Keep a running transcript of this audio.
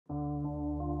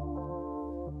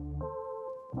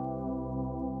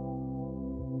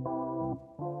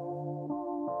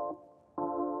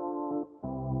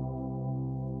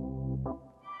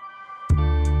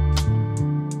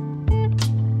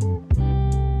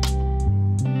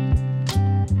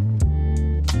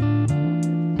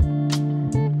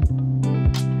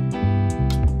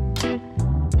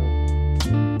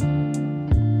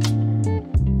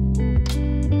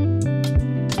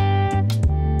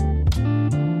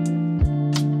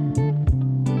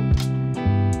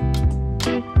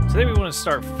to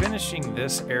start finishing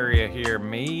this area here,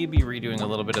 maybe redoing a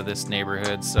little bit of this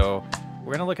neighborhood. So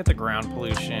we're gonna look at the ground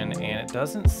pollution, and it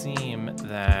doesn't seem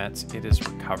that it is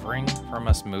recovering from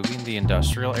us moving the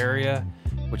industrial area,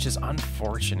 which is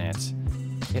unfortunate.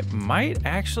 It might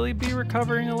actually be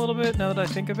recovering a little bit now that I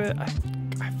think of it.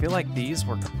 I feel like these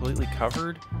were completely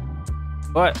covered,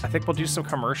 but I think we'll do some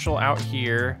commercial out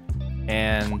here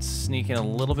and sneak in a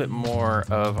little bit more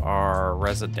of our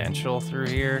residential through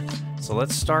here. So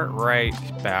let's start right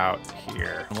about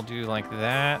here. We'll do like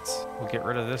that. We'll get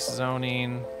rid of this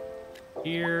zoning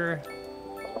here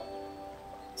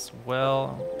as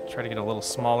well. Try to get a little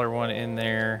smaller one in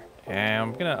there. And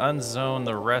I'm gonna unzone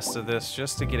the rest of this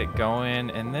just to get it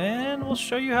going, and then we'll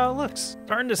show you how it looks.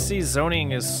 Starting to see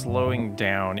zoning is slowing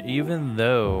down, even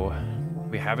though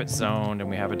we have it zoned and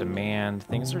we have a demand.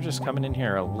 Things are just coming in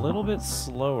here a little bit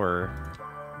slower.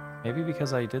 Maybe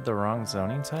because I did the wrong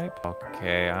zoning type?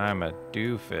 Okay, I'm a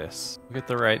doofus. Get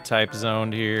the right type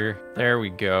zoned here. There we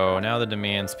go. Now the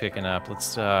demand's picking up.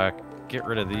 Let's get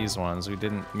rid of these ones. We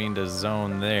didn't mean to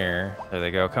zone there. There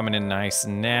they go, coming in nice.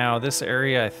 Now this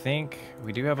area, I think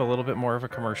we do have a little bit more of a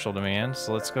commercial demand.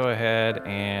 So let's go ahead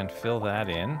and fill that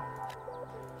in.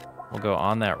 We'll go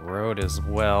on that road as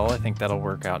well. I think that'll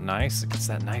work out nice. It gets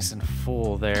that nice and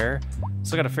full there.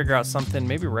 Still got to figure out something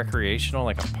maybe recreational,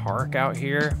 like a park out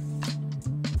here.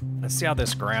 Let's see how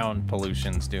this ground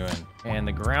pollution's doing. And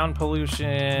the ground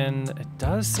pollution, it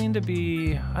does seem to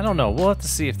be, I don't know, we'll have to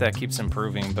see if that keeps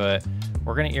improving, but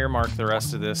we're gonna earmark the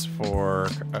rest of this for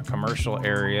a commercial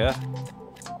area.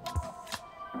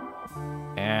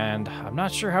 And I'm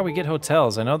not sure how we get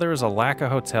hotels. I know there was a lack of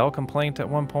hotel complaint at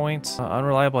one point,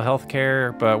 unreliable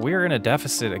healthcare, but we're in a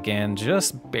deficit again,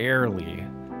 just barely.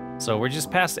 So we're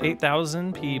just past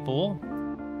 8,000 people.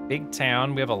 Big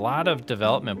town. We have a lot of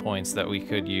development points that we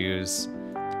could use,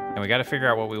 and we got to figure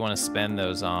out what we want to spend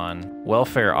those on.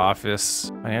 Welfare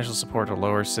office. Financial support to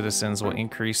lower citizens will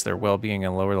increase their well-being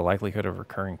and lower the likelihood of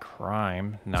recurring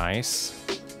crime. Nice.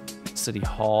 City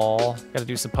hall. Got to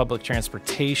do some public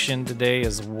transportation today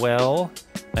as well.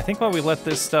 I think while we let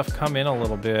this stuff come in a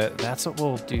little bit, that's what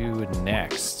we'll do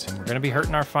next. And we're going to be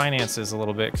hurting our finances a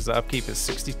little bit because the upkeep is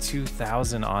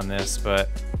 62,000 on this, but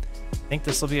I think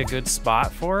this will be a good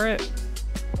spot for it,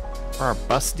 for our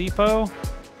bus depot.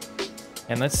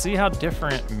 And let's see how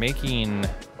different making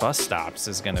bus stops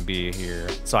is going to be here.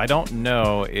 So I don't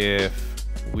know if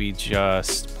we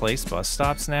just place bus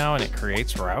stops now and it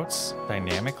creates routes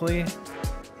dynamically.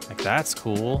 Like, that's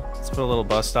cool. Let's put a little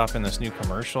bus stop in this new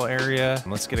commercial area.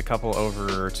 And let's get a couple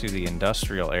over to the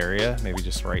industrial area, maybe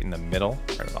just right in the middle,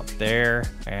 right about there.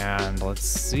 And let's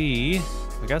see.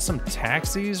 We got some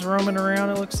taxis roaming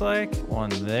around, it looks like. One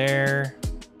there.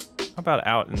 How about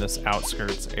out in this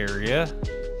outskirts area?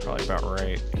 Probably about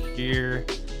right here.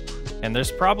 And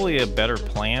there's probably a better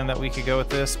plan that we could go with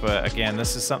this, but again,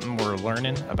 this is something we're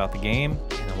learning about the game,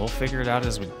 and we'll figure it out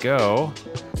as we go.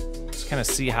 Just kind of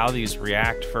see how these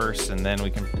react first, and then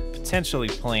we can potentially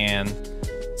plan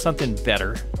something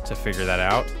better to figure that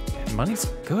out. Money's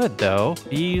good though.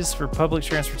 Fees for public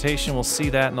transportation, we'll see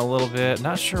that in a little bit.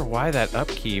 Not sure why that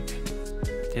upkeep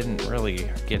didn't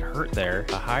really get hurt there.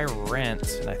 A high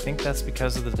rent, and I think that's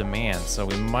because of the demand. So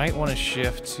we might want to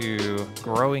shift to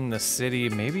growing the city,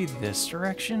 maybe this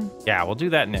direction. Yeah, we'll do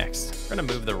that next. We're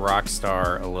gonna move the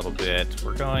Rockstar a little bit.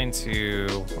 We're going to,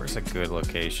 where's a good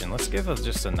location? Let's give us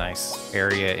just a nice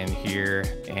area in here.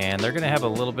 And they're gonna have a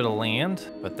little bit of land,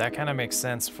 but that kind of makes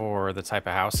sense for the type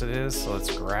of house it is. So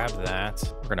let's grab that.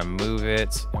 We're gonna move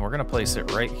it, and we're gonna place it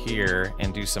right here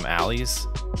and do some alleys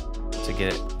to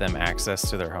get them access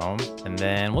to their home. And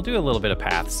then we'll do a little bit of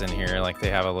paths in here, like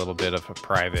they have a little bit of a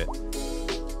private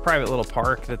little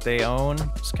park that they own.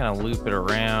 Just kind of loop it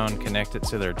around, connect it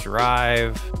to their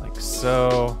drive, like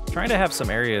so. Trying to have some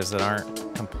areas that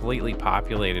aren't completely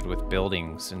populated with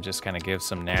buildings and just kind of give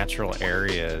some natural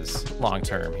areas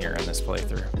long-term here in this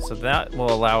playthrough. So that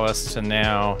will allow us to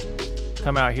now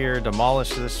come out here,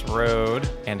 demolish this road,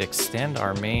 and extend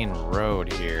our main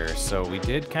road here. So we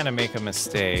did kind of make a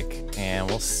mistake, and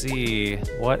we'll see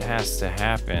what has to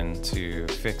happen to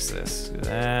fix this. Do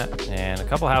that, and a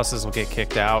couple houses will get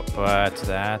kicked out, but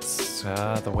that's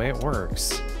the way it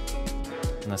works.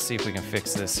 And let's see if we can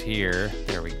fix this here.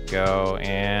 There we go,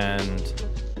 and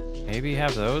maybe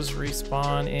have those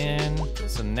respawn in.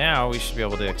 So now we should be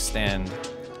able to extend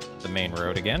the main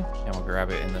road again, and we'll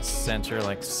grab it in the center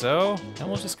like so, and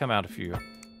we'll just come out a few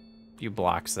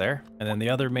blocks there. And then the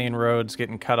other main road's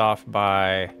getting cut off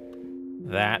by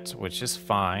that, which is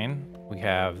fine. We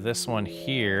have this one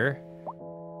here,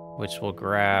 which will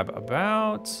grab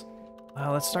about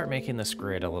Let's start making this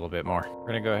grid a little bit more. We're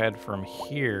gonna go ahead from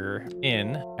here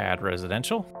in, add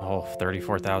residential. Oh,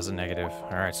 34,000 negative.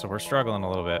 All right, so we're struggling a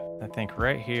little bit. I think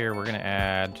right here, we're gonna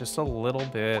add just a little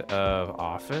bit of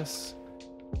office.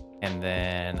 And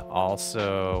then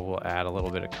also we'll add a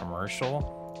little bit of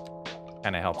commercial.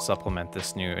 Kind of help supplement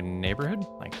this new neighborhood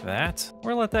like that.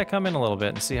 We'll let that come in a little bit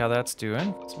and see how that's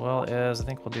doing. As well as I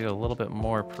think we'll do a little bit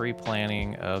more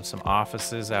pre-planning of some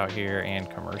offices out here and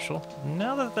commercial.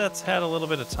 Now that that's had a little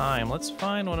bit of time, let's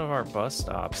find one of our bus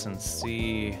stops and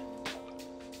see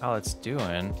how it's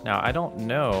doing. Now, I don't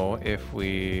know if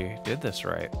we did this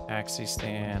right. Taxi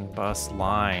stand, bus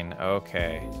line,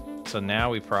 okay. So now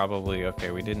we probably,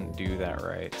 okay, we didn't do that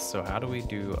right. So how do we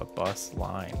do a bus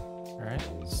line? All right,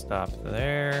 stop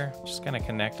there. Just gonna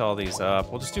connect all these up.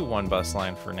 We'll just do one bus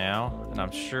line for now, and I'm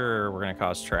sure we're gonna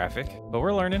cause traffic, but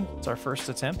we're learning. It's our first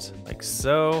attempt, like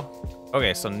so.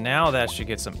 Okay, so now that should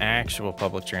get some actual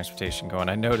public transportation going.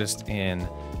 I noticed in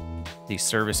the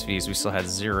service fees, we still had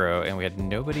 0, and we had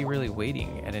nobody really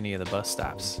waiting at any of the bus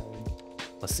stops.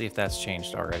 Let's see if that's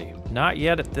changed already. Not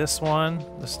yet at this one.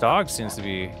 This dog seems to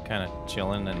be kind of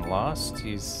chilling and lost.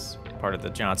 He's part of the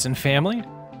Johnson family.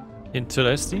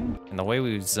 Interesting. And the way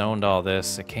we zoned all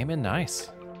this, it came in nice.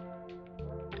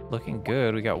 Looking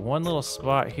good. We got one little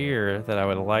spot here that I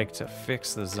would like to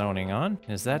fix the zoning on.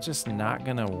 Is that just not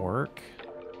gonna work?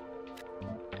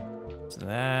 Is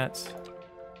that...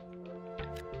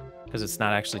 because it's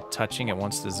not actually touching, it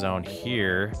wants to zone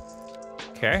here.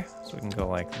 Okay, so we can go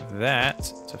like that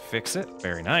to fix it.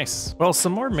 Very nice. Well,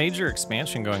 some more major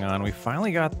expansion going on. We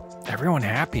finally got everyone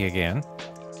happy again.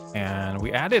 And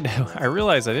we added, I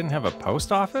realized I didn't have a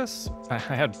post office. I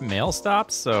had mail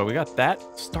stops, so we got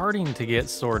that starting to get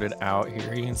sorted out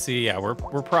here. You can see, yeah, we're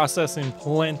processing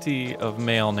plenty of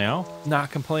mail now.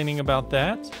 Not complaining about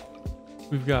that.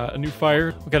 We've got a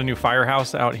new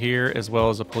firehouse out here, as well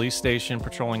as a police station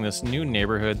patrolling this new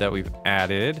neighborhood that we've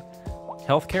added.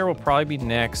 Healthcare will probably be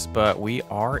next, but we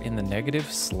are in the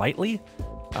negative slightly.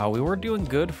 We were doing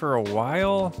good for a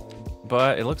while,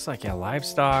 but it looks like, yeah,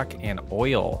 livestock and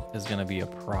oil is gonna be a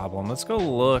problem. Let's go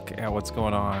look at what's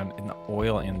going on in the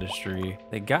oil industry.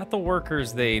 They got the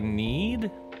workers they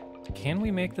need. Can we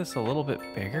make this a little bit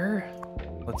bigger?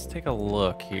 Let's take a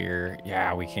look here.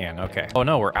 Yeah, we can, okay. Oh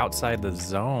no, we're outside the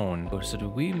zone. Oh, so do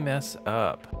we mess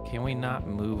up? Can we not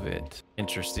move it?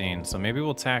 Interesting, so maybe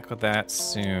we'll tackle that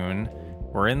soon.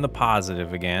 We're in the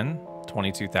positive again.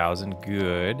 22,000,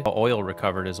 good. Oil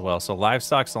recovered as well. So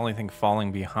livestock's the only thing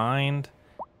falling behind.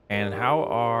 And how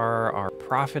are our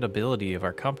profitability of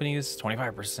our companies?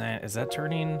 25%, is that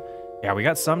turning? Yeah, we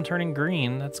got some turning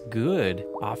green, that's good.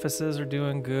 Offices are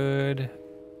doing good.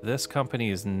 This company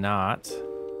is not.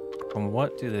 And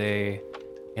what do they,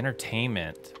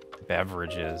 entertainment,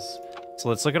 beverages. So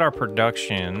let's look at our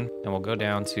production and we'll go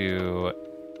down to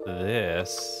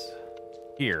this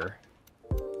here.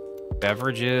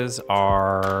 Beverages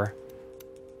are,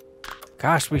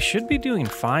 gosh, we should be doing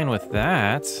fine with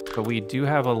that, but we do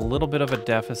have a little bit of a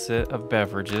deficit of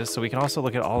beverages. So we can also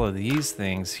look at all of these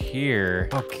things here.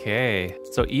 Okay,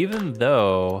 so even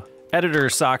though, editor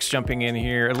Socks jumping in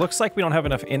here, it looks like we don't have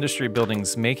enough industry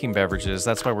buildings making beverages.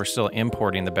 That's why we're still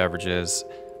importing the beverages,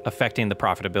 affecting the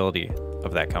profitability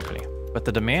of that company. But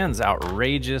the demand's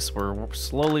outrageous. We're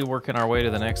slowly working our way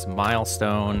to the next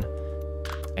milestone.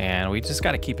 And we just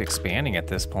got to keep expanding at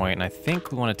this point. And I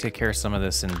think we want to take care of some of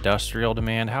this industrial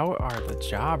demand. How are the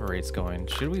job rates going?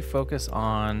 Should we focus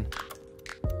on,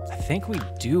 I think we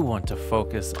do want to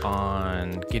focus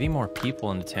on getting more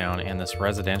people into town and this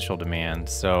residential demand.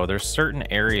 So there's certain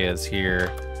areas here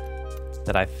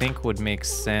that I think would make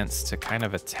sense to kind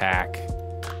of attack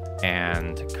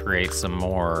and create some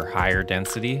more higher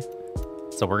density.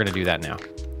 So we're going to do that now.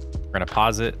 We're gonna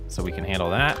pause it so we can handle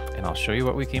that, and I'll show you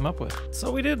what we came up with. So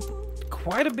we did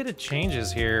quite a bit of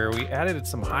changes here. We added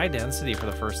some high density for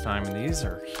the first time, and these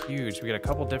are huge. We got a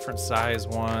couple different size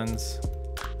ones.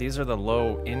 These are the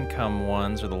low income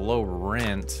ones, or the low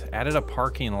rent. Added a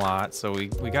parking lot, so we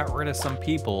got rid of some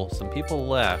people. Some people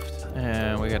left,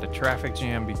 and we got a traffic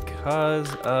jam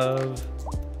because of,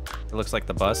 it looks like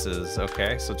the buses.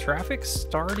 Okay, so traffic's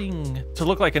starting to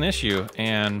look like an issue,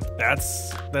 and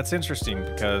that's interesting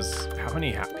because how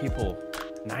many people?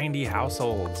 90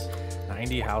 households.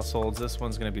 90 households. This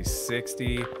one's gonna be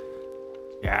 60.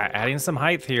 Yeah, adding some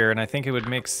height here, and I think it would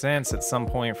make sense at some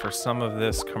point for some of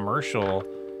this commercial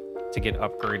to get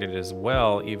upgraded as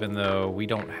well, even though we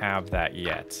don't have that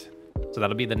yet. So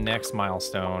that'll be the next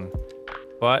milestone.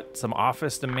 But some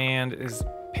office demand is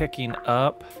picking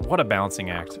up. What a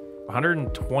balancing act.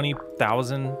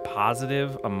 120,000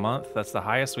 positive a month. That's the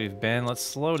highest we've been. Let's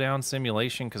slow down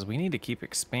simulation because we need to keep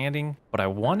expanding. But I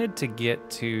wanted to get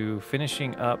to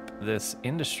finishing up this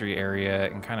industry area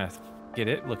and kind of get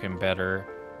it looking better.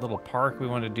 Little park we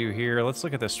want to do here. Let's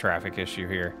look at this traffic issue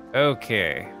here.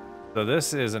 Okay. So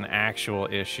this is an actual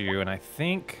issue, and I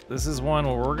think this is one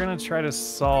where we're gonna try to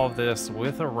solve this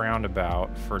with a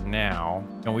roundabout for now.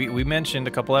 And we mentioned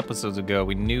a couple episodes ago,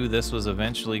 we knew this was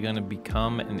eventually gonna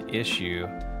become an issue.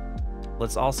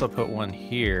 Let's also put one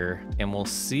here, and we'll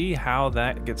see how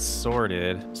that gets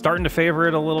sorted. Starting to favor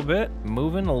it a little bit,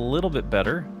 moving a little bit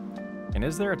better. And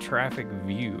is there a traffic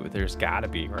view? There's gotta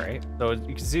be, right? So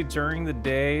you can see during the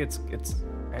day, it's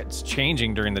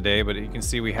changing during the day, but you can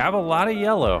see we have a lot of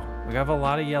yellow. We have a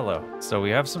lot of yellow. So we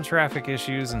have some traffic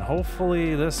issues, and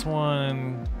hopefully this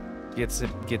one gets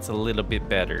a little bit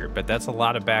better, but that's a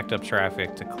lot of backed up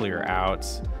traffic to clear out.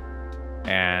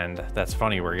 And that's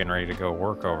funny, we're getting ready to go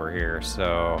work over here.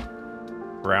 So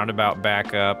roundabout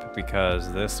back up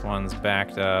because this one's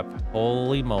backed up.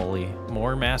 Holy moly,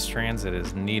 more mass transit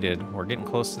is needed. We're getting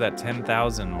close to that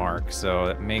 10,000 mark, so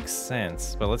that makes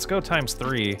sense. But let's go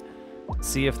 ×3.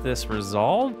 See if this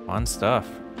resolved. Fun stuff.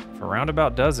 If a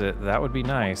roundabout does it, that would be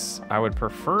nice. I would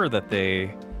prefer that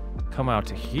they come out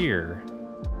to here.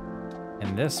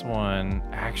 And this one,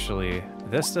 actually,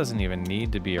 this doesn't even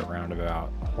need to be a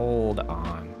roundabout. Hold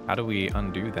on. How do we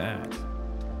undo that?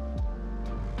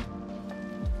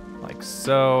 Like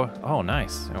so. Oh,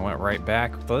 nice. It went right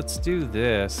back. Let's do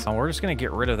this. We're just going to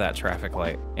get rid of that traffic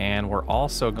light. And we're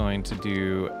also going to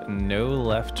do no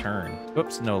left turn.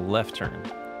 Oops, no left turn.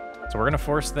 So we're gonna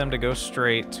force them to go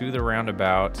straight to the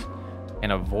roundabout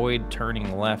and avoid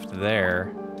turning left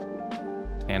there.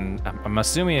 And I'm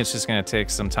assuming it's just gonna take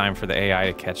some time for the AI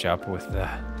to catch up with the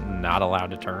not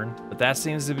allowed to turn. But that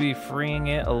seems to be freeing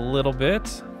it a little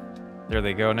bit. There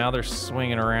they go, now they're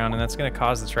swinging around, and that's gonna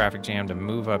cause the traffic jam to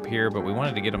move up here, but we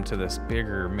wanted to get them to this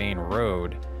bigger main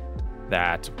road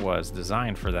that was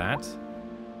designed for that.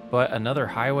 But another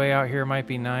highway out here might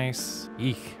be nice.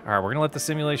 Eek. All right, we're gonna let the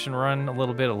simulation run a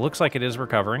little bit. It looks like it is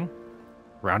recovering.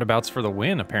 Roundabouts for the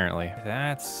win, apparently.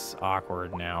 That's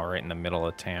awkward now, right in the middle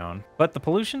of town. But the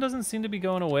pollution doesn't seem to be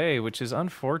going away, which is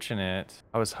unfortunate.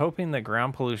 I was hoping that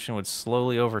ground pollution would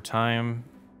slowly over time.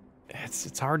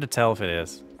 It's hard to tell if it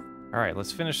is. All right,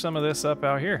 let's finish some of this up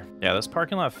out here. Yeah, this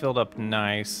parking lot filled up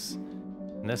nice.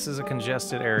 And this is a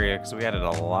congested area because we added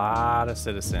a lot of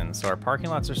citizens. So our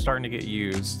parking lots are starting to get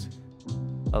used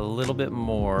a little bit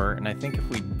more. And I think if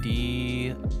we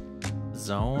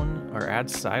de-zone or add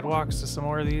sidewalks to some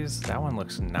more of these, that one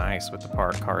looks nice with the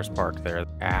cars parked there.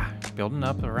 Ah, building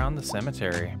up around the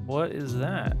cemetery. What is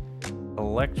that?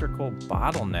 Electrical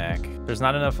bottleneck. There's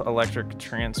not enough electric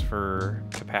transfer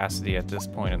capacity at this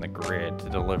point in the grid to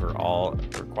deliver all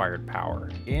required power.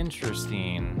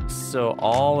 Interesting. So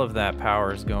all of that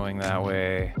power is going that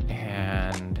way,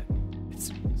 and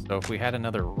so if we had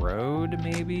another road,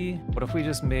 maybe? What if we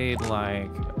just made like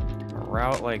a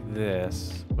route like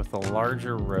this with a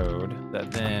larger road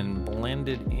that then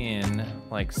blended in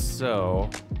like so?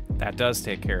 That does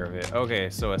take care of it. Okay,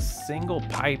 so a single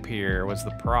pipe here was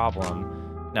the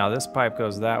problem. Now this pipe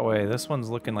goes that way. This one's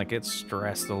looking like it's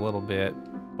stressed a little bit,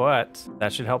 but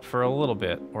that should help for a little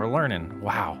bit. We're learning.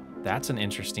 Wow, that's an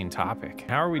interesting topic.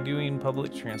 How are we doing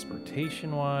public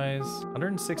transportation wise?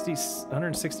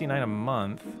 169 a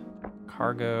month.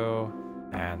 Cargo.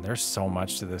 Man, there's so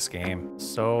much to this game.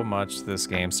 So much to this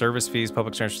game. Service fees,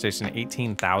 public transportation,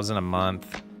 18,000 a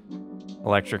month.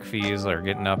 Electric fees are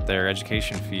getting up there.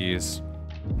 Education fees.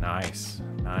 Nice,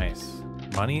 nice.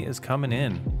 Money is coming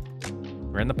in.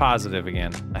 We're in the positive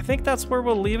again. I think that's where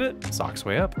we'll leave it. Socks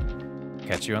way up.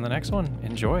 Catch you on the next one.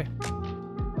 Enjoy.